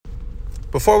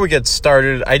Before we get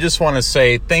started, I just want to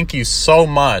say thank you so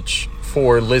much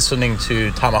for listening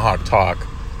to Tomahawk Talk.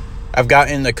 I've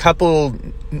gotten a couple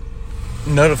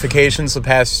notifications the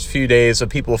past few days of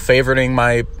people favoriting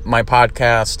my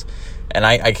podcast, and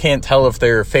I can't tell if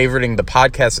they're favoriting the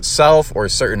podcast itself or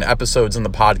certain episodes in the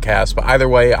podcast, but either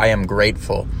way, I am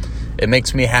grateful. It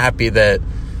makes me happy that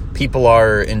people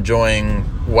are enjoying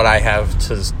what I have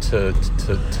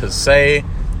to say.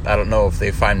 I don't know if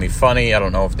they find me funny. I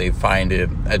don't know if they find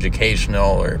it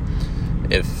educational or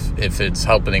if it's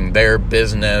helping their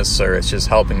business or it's just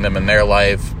helping them in their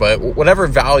life. But whatever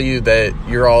value that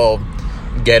you're all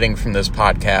getting from this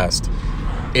podcast,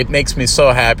 it makes me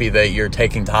so happy that you're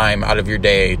taking time out of your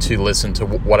day to listen to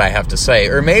what I have to say.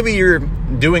 Or maybe you're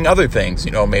doing other things.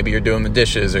 Maybe you're doing the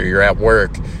dishes or you're at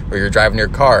work or you're driving your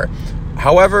car.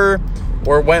 However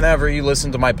or whenever you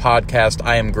listen to my podcast,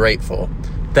 I am grateful.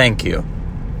 Thank you.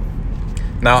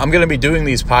 Now, I'm going to be doing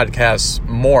these podcasts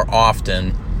more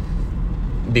often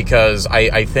because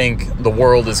I think the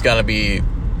world is going to be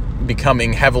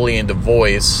becoming heavily into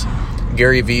voice.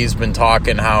 Gary Vee's been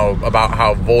talking about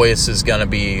how voice is going to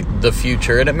be the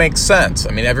future, and it makes sense. I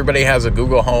mean, everybody has a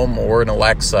Google Home or an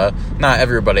Alexa. Not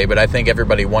everybody, but I think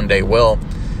everybody one day will.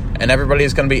 And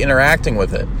everybody's going to be interacting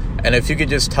with it. And if you could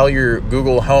just tell your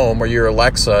Google Home or your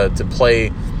Alexa to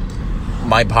play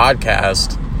my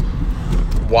podcast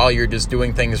while you're just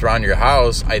doing things around your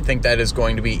house, I think that is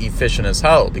going to be efficient as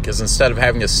hell, because instead of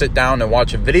having to sit down and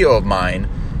watch a video of mine,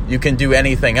 you can do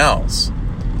anything else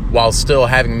while still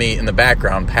having me in the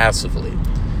background passively.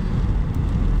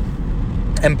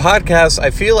 And podcasts,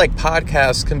 I feel like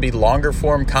podcasts can be longer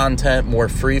form content, more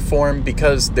free form,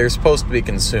 because they're supposed to be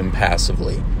consumed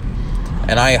passively.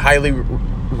 And I highly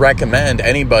recommend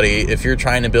anybody, if you're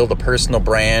trying to build a personal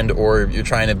brand or you're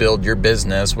trying to build your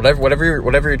business, whatever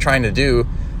you're trying to do,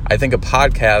 I think a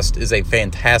podcast is a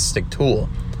fantastic tool.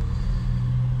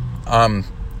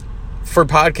 For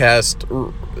podcast,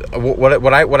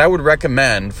 what I would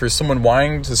recommend for someone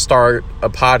wanting to start a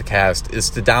podcast is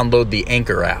to download the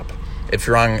Anchor app. If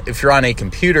you're on a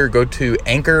computer, go to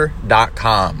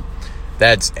anchor.com.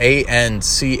 That's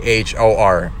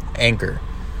ANCHOR, Anchor.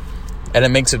 And it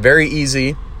makes it very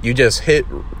easy. You just hit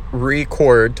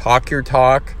record, talk your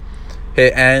talk,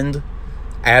 hit end,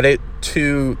 add it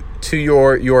to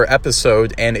your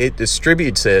episode, and it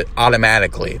distributes it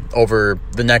automatically over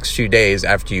the next few days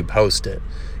after you post it.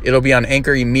 It'll be on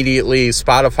Anchor immediately.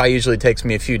 Spotify usually takes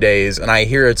me a few days, and I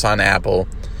hear it's on Apple.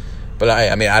 But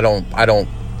I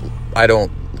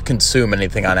don't consume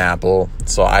anything on Apple,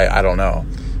 so I don't know.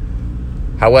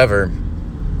 However,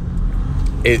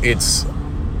 it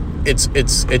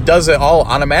does it all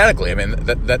automatically. I mean,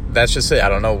 that's just it. I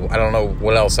don't know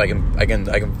what else I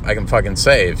can fucking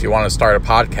say. If you want to start a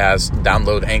podcast,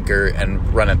 download Anchor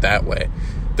and run it that way.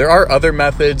 There are other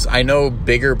methods. I know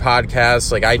bigger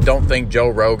podcasts, like I don't think Joe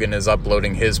Rogan is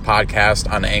uploading his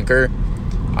podcast on Anchor.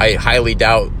 I highly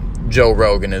doubt Joe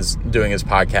Rogan is doing his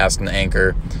podcast on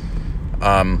Anchor.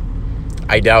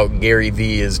 I doubt Gary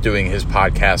Vee is doing his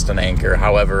podcast on Anchor.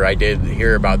 However, I did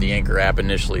hear about the Anchor app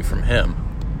initially from him.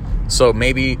 So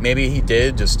maybe he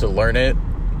did, just to learn it,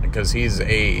 because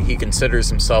he considers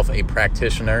himself a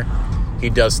practitioner. He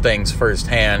does things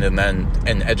firsthand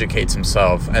and educates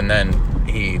himself, and then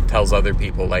he tells other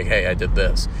people like, hey, I did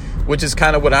this, which is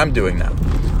kind of what I'm doing now.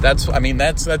 That's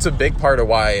a big part of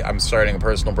why I'm starting a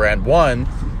personal brand. One,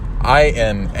 I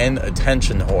am an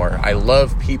attention whore. I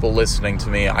love people listening to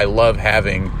me. I love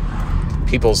having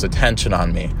people's attention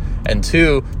on me. And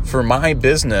two, for my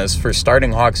business, for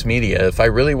Starting Hawks Media, if I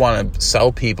really want to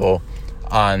sell people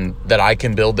on that I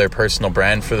can build their personal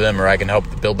brand for them, or I can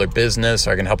help build their business,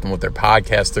 or I can help them with their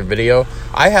podcast, their video,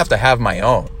 I have to have my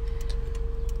own.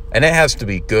 And it has to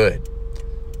be good.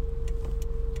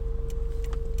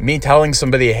 Me telling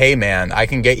somebody, hey man, I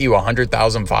can get you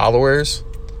 100,000 followers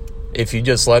if you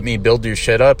just let me build your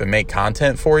shit up and make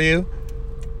content for you,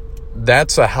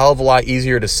 that's a hell of a lot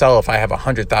easier to sell if I have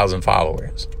 100,000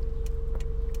 followers.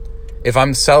 If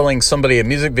I'm selling somebody a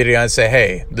music video and I say,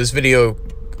 hey, this video,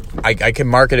 I can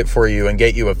market it for you and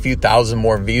get you a few thousand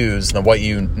more views than what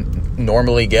you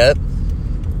normally get,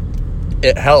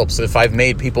 it helps if I've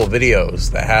made people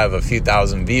videos that have a few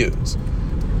thousand views.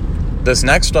 This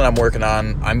next one I'm working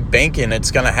on, I'm banking it's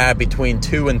going to have between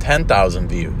 2,000 and 10,000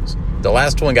 views. The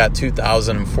last one got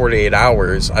 2,000 in 48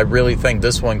 hours. I really think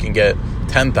this one can get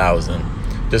 10,000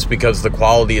 just because the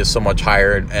quality is so much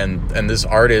higher, and this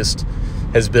artist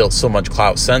has built so much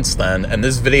clout since then. And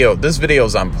this video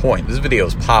is on point. This video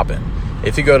is popping.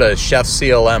 If you go to Chef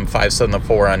CLM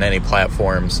 574 on any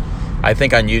platforms, I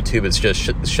think on YouTube it's just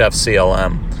Chef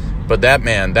CLM. But that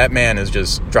man is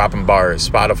just dropping bars.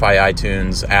 Spotify,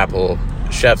 iTunes, Apple,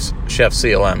 Chef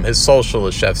CLM. His social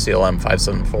is Chef CLM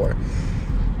 574.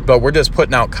 But we're just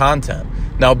putting out content.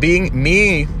 Now, being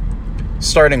me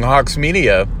starting Hawks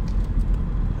Media,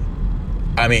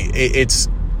 I mean, it's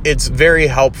very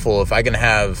helpful if I can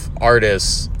have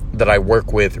artists that I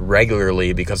work with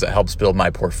regularly, because it helps build my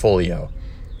portfolio.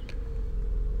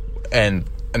 And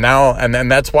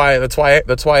that's why I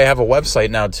have a website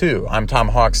now too. I'm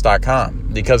tomahawks.com,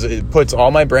 because it puts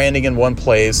all my branding in one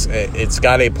place. It's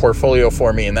got a portfolio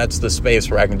for me, and that's the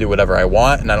space where I can do whatever I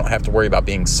want, and I don't have to worry about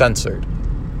being censored.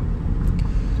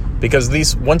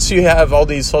 Because once you have all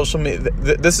these social media,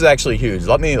 this is actually huge.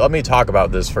 Let me talk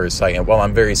about this for a second while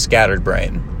I'm very scattered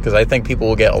brain, because I think people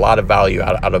will get a lot of value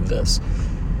out of this.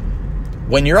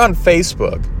 When you're on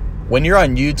Facebook, when you're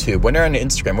on YouTube, when you're on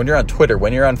Instagram, when you're on Twitter,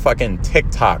 when you're on fucking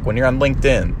TikTok, when you're on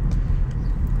LinkedIn,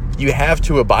 you have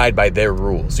to abide by their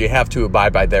rules. You have to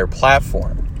abide by their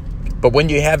platform. But when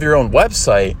you have your own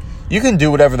website, you can do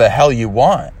whatever the hell you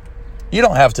want. You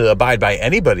don't have to abide by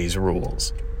anybody's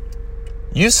rules.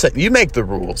 You make the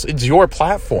rules. It's your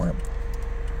platform.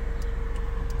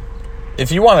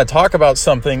 If you want to talk about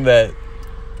something that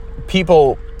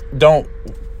people don't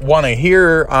want to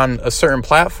hear on a certain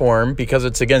platform because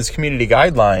it's against community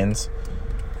guidelines,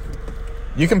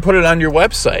 you can put it on your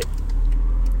website.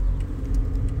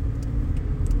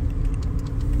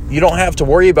 You don't have to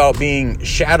worry about being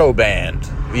shadow banned.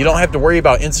 You don't have to worry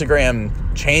about Instagram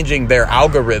changing their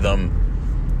algorithm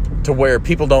to where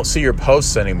people don't see your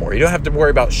posts anymore. You don't have to worry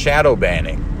about shadow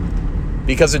banning,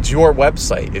 because it's your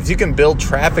website. If you can build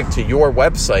traffic to your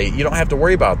website, you don't have to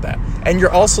worry about that. And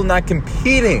you're also not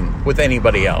competing with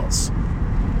anybody else.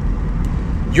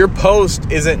 Your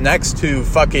post isn't next to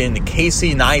fucking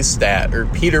Casey Neistat or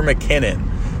Peter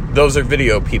McKinnon. Those are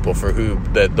video people for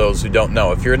those who don't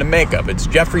know. If you're into makeup, it's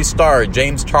Jeffree Star,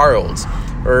 James Charles,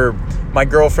 or my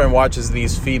girlfriend watches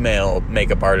these female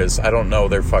makeup artists. I don't know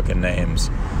their fucking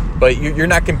names. But you're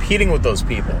not competing with those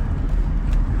people.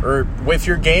 Or with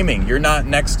your gaming, you're not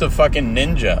next to fucking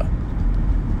Ninja.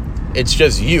 It's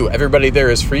just you. Everybody there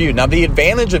is for you. Now, the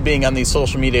advantage of being on these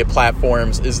social media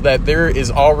platforms is that there is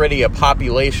already a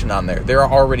population on there. There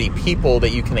are already people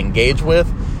that you can engage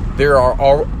with. There are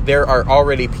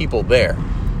already people there.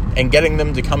 And getting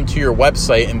them to come to your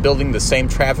website and building the same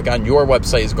traffic on your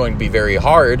website is going to be very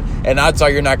hard. And odds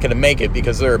are you're not going to make it,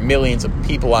 because there are millions of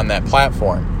people on that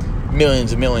platform.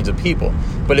 Millions and millions of people.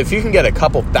 But if you can get a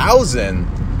couple thousand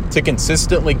to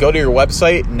consistently go to your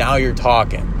website, now you're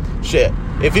talking. Shit.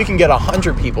 If you can get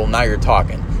 100 people, now you're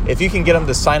talking. If you can get them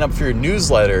to sign up for your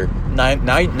newsletter,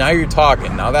 now you're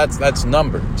talking. Now that's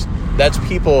numbers. That's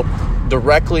people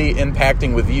directly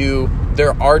impacting with you.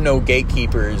 There are no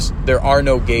gatekeepers. There are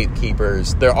no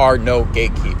gatekeepers. There are no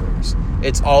gatekeepers.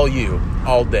 It's all you,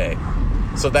 all day.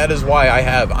 So that is why I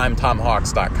have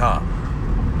I'mTomahawks.com.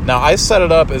 Now, I set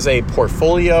it up as a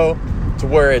portfolio to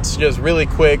where it's just really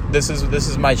quick. This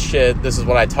is my shit. This is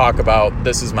what I talk about.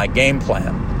 This is my game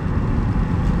plan.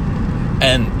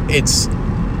 And it's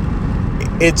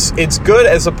good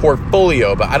as a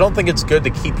portfolio, but I don't think it's good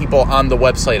to keep people on the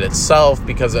website itself,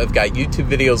 because I've got YouTube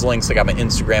videos links, I got my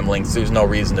Instagram links. There's no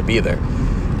reason to be there.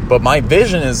 But my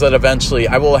vision is that eventually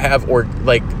I will have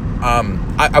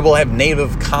I will have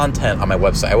native content on my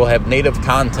website. I will have native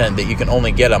content that you can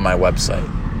only get on my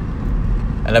website.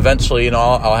 And eventually,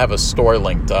 I'll have a store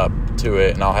linked up to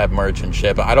it, and I'll have merch and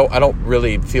shit. But I don't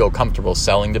really feel comfortable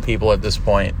selling to people at this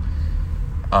point.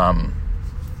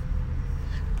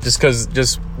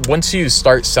 Just once you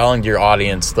start selling to your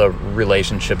audience, the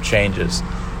relationship changes.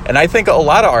 And I think a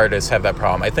lot of artists have that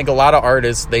problem. I think a lot of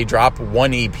artists, they drop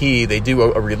one EP, they do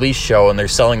a release show, and they're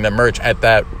selling their merch at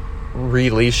that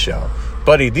release show.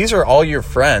 Buddy, these are all your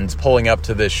friends pulling up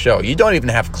to this show. You don't even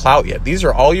have clout yet. These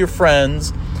are all your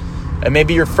friends, and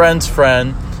maybe your friend's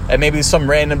friend, and maybe some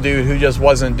random dude who just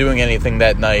wasn't doing anything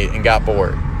that night and got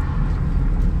bored.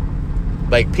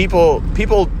 Like, people,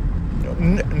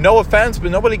 no offense,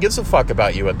 but nobody gives a fuck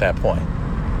about you at that point.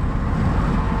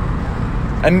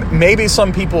 And maybe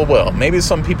some people will. Maybe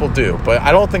some people do. But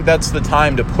I don't think that's the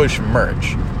time to push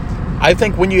merch. I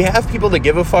think when you have people that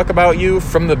give a fuck about you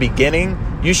from the beginning,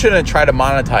 you shouldn't try to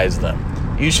monetize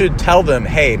them. You should tell them,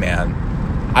 hey, man,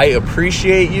 I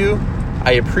appreciate you.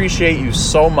 I appreciate you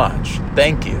so much.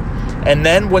 Thank you. And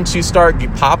then once you start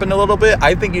popping a little bit,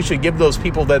 I think you should give those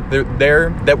people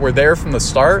that were there from the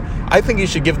start, I think you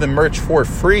should give them merch for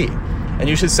free. And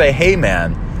you should say, hey,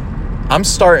 man, I'm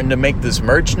starting to make this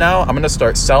merch now. I'm going to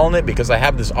start selling it because I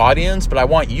have this audience, but I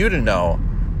want you to know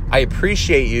I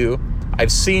appreciate you.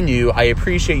 I've seen you. I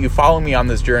appreciate you following me on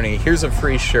this journey. Here's a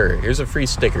free shirt. Here's a free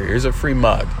sticker. Here's a free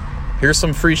mug. Here's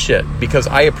some free shit because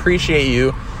I appreciate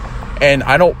you and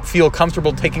I don't feel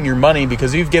comfortable taking your money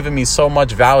because you've given me so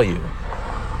much value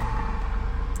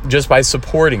just by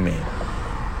supporting me.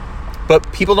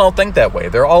 But people don't think that way.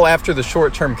 They're all after the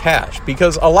short-term cash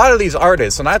because a lot of these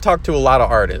artists, and I talk to a lot of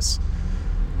artists,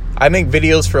 I make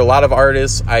videos for a lot of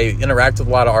artists. I interact with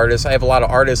a lot of artists. I have a lot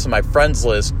of artists in my friends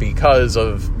list because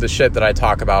of the shit that I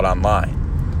talk about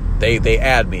online. They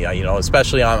add me,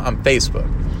 especially on Facebook.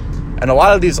 And a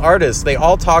lot of these artists, they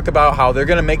all talk about how they're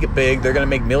going to make it big. They're going to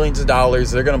make millions of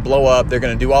dollars. They're going to blow up. They're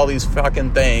going to do all these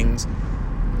fucking things.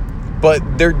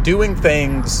 But they're doing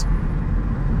things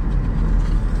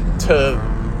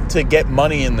to get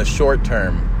money in the short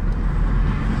term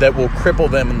that will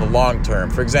cripple them in the long term.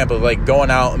 For example, like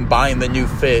going out and buying the new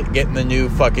fit, getting the new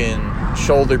fucking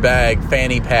shoulder bag,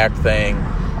 fanny pack thing,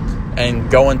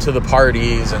 and going to the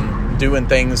parties and doing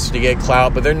things to get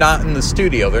clout, but they're not in the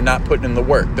studio. They're not putting in the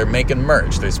work. They're making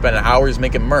merch. They're spending hours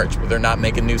making merch, but they're not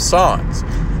making new songs.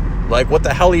 Like, what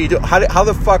the hell are you doing? How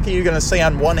the fuck are you going to say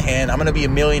on one hand, I'm going to be a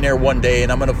millionaire one day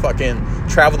and I'm going to fucking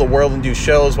travel the world and do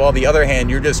shows, while on the other hand,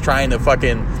 you're just trying to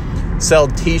fucking sell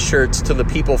t-shirts to the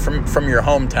people from your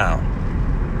hometown?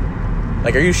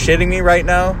 Like, are you shitting me right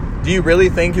now? Do you really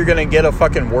think you're going to get a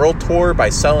fucking world tour by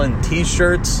selling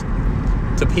t-shirts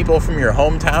to people from your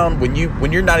hometown when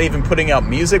you're not even putting out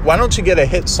music? Why don't you get a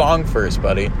hit song first,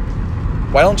 buddy?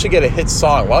 Why don't you get a hit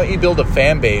song? Why don't you build a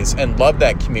fan base and love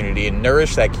that community and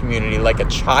nourish that community like a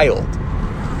child?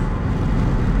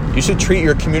 You should treat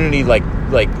your community like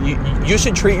you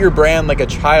should treat your brand like a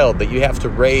child that you have to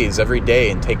raise every day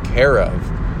and take care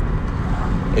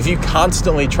of. If you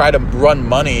constantly try to run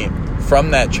money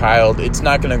from that child, it's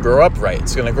not going to grow up right.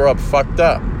 It's going to grow up fucked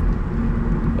up.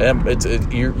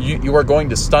 And you are going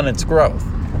to stun its growth.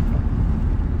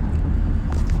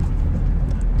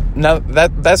 Now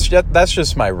that's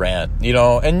just my rant,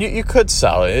 and you could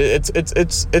sell it.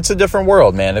 It's a different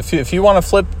world, man. If you want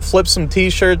to flip some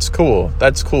t-shirts, cool.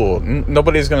 That's cool.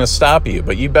 Nobody's going to stop you,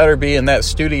 but you better be in that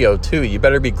studio too. You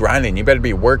better be grinding. You better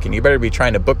be working. You better be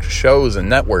trying to book shows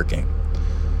and networking.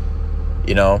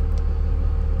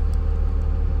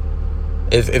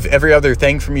 If every other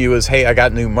thing from you is, hey, I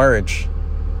got new merch,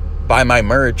 buy my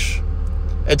merch.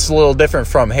 It's a little different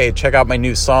from, hey, check out my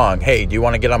new song. Hey, do you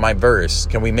want to get on my verse?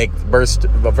 Can we make a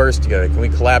verse together? Can we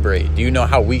collaborate? Do you know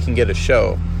how we can get a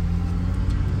show?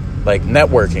 Like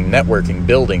networking,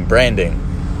 building, branding,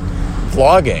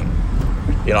 vlogging.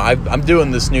 I'm doing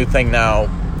this new thing now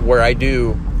where I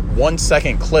do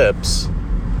 1-second clips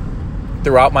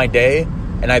throughout my day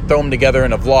and I throw them together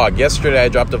in a vlog. Yesterday I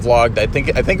dropped a vlog that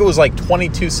I think it was like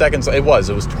 22 seconds. It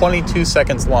was 22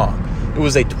 seconds long. It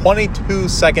was a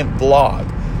 22-second vlog,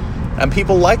 and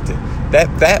people liked it.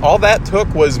 That all that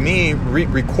took was me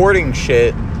recording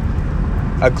shit,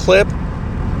 a clip,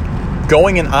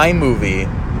 going in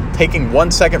iMovie, taking 1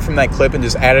 second from that clip and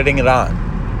just editing it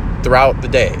on throughout the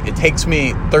day. It takes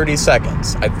me 30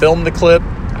 seconds. I film the clip,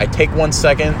 I take 1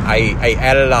 second, I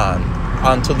add it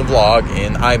onto the vlog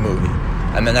in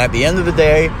iMovie, and then at the end of the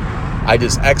day, I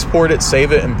just export it,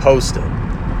 save it, and post it.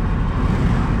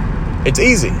 It's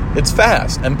easy. It's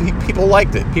fast. And people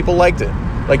liked it.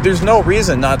 Like, there's no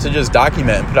reason not to just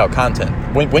document and put out content.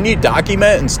 When you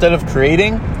document instead of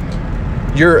creating,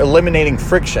 you're eliminating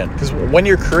friction. Because when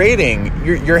you're creating,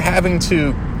 you're having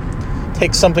to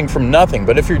take something from nothing.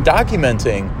 But if you're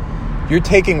documenting, you're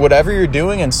taking whatever you're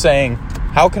doing and saying,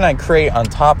 how can I create on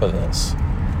top of this?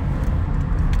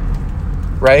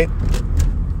 Right?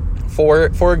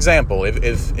 For example,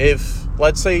 if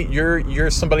let's say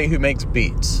you're somebody who makes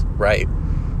beats, right?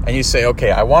 And you say,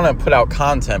 okay, I want to put out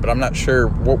content, but I'm not sure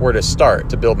where to start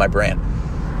to build my brand.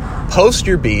 Post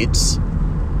your beats.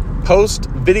 Post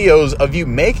videos of you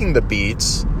making the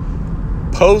beats.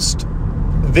 Post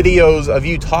videos of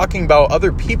you talking about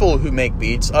other people who make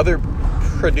beats, other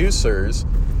producers.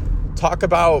 Talk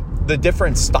about the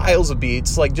different styles of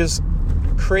beats. Like, just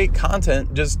create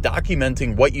content, just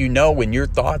documenting what you know and your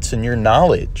thoughts and your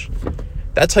knowledge.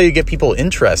 That's how you get people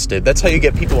interested. That's how you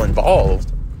get people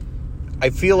involved. I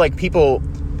feel like people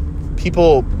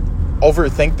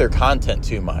overthink their content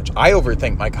too much. I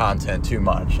overthink my content too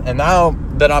much. And now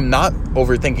that I'm not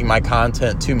overthinking my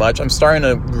content too much, I'm starting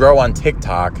to grow on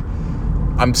TikTok.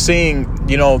 I'm seeing,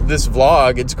 this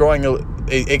vlog, it's growing.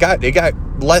 It got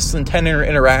less than 10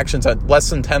 interactions, less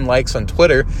than 10 likes on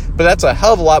Twitter, but that's a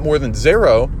hell of a lot more than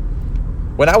 0.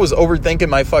 When I was overthinking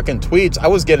my fucking tweets, I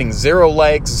was getting 0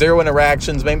 likes, 0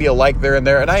 interactions, maybe a like there and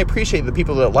there, and I appreciate the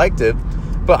people that liked it,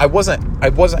 but I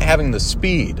wasn't having the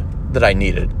speed that I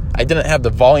needed. I didn't have the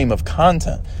volume of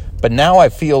content. But now I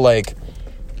feel like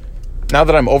now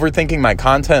that I'm overthinking my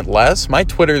content less, my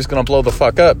Twitter is going to blow the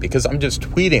fuck up because I'm just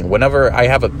tweeting whenever I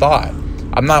have a thought.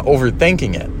 I'm not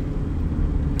overthinking it.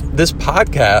 This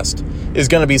podcast is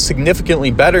going to be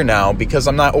significantly better now because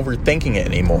I'm not overthinking it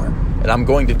anymore. And I'm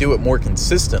going to do it more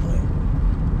consistently.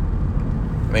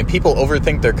 I mean, people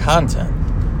overthink their content.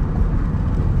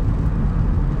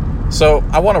 So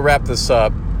I want to wrap this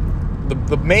up.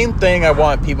 The main thing I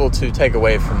want people to take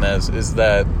away from this is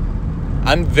that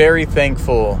I'm very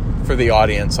thankful for the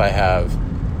audience I have.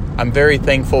 I'm very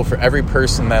thankful for every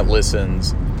person that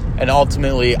listens. And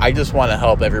ultimately, I just want to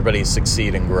help everybody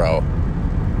succeed and grow.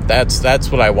 That's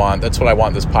what I want. That's what I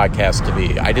want this podcast to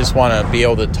be. I just want to be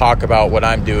able to talk about what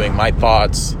I'm doing, my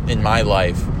thoughts in my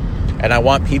life. And I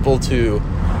want people to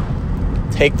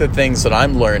take the things that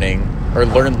I'm learning or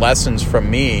learn lessons from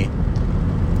me.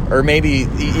 Or maybe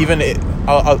even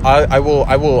I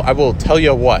will tell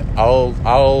you what.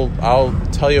 I'll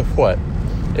tell you what.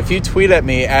 If you tweet at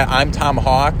me at I'm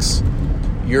Tomahawk,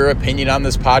 your opinion on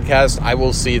this podcast, I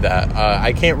will see that.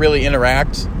 I can't really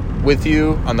interact with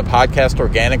you on the podcast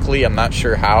organically. I'm not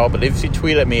sure how, but if you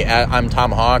tweet at me at I'm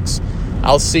Tomahawk,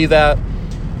 I'll see that.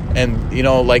 And, you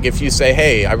know, like if you say,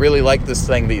 hey, I really like this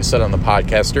thing that you said on the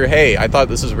podcast, or hey, I thought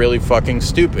this is really fucking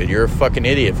stupid. You're a fucking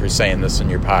idiot for saying this in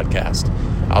your podcast.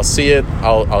 I'll see it,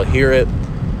 I'll hear it,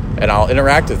 and I'll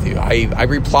interact with you. I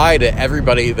reply to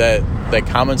everybody that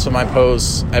comments on my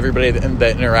posts, everybody that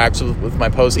interacts with my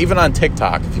posts, even on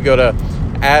TikTok. If you go to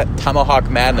at Tomahawk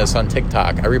Madness on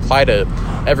TikTok, I reply to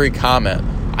every comment.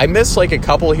 I miss like a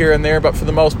couple here and there, but for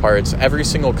the most part, it's every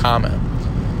single comment.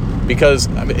 Because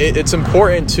it's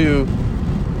important to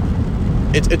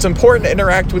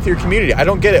interact with your community. I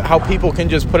don't get it how people can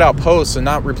just put out posts and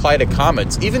not reply to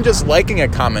comments. Even just liking a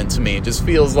comment to me just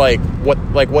feels like what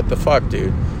the fuck,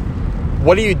 dude?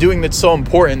 What are you doing that's so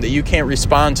important that you can't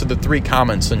respond to the 3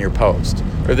 comments in your post,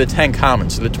 or the 10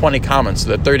 comments, or the 20 comments,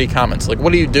 or the 30 comments? Like,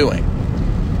 what are you doing?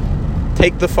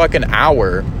 Take the fucking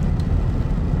hour,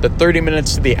 the 30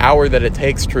 minutes to the hour that it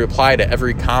takes to reply to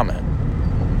every comment.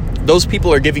 Those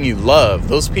people are giving you love.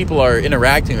 Those people are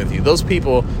interacting with you. Those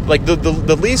people, like,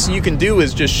 the least you can do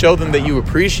is just show them that you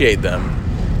appreciate them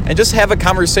and just have a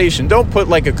conversation. Don't put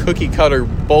like a cookie cutter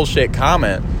bullshit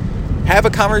comment. Have a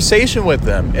conversation with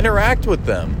them. Interact with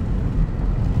them.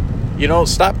 You know,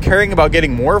 stop caring about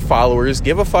getting more followers.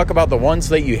 Give a fuck about the ones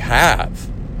that you have.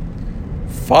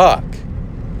 Fuck.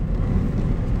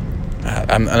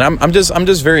 I'm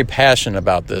just very passionate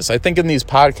about this. I think in these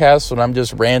podcasts when I'm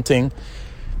just ranting,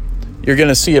 you're going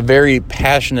to see a very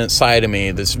passionate side of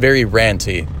me that's very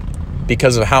ranty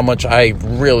because of how much I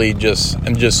really am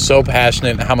just so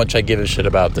passionate and how much I give a shit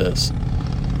about this.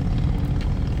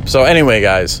 So anyway,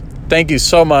 guys, thank you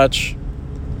so much.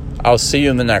 I'll see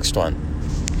you in the next one.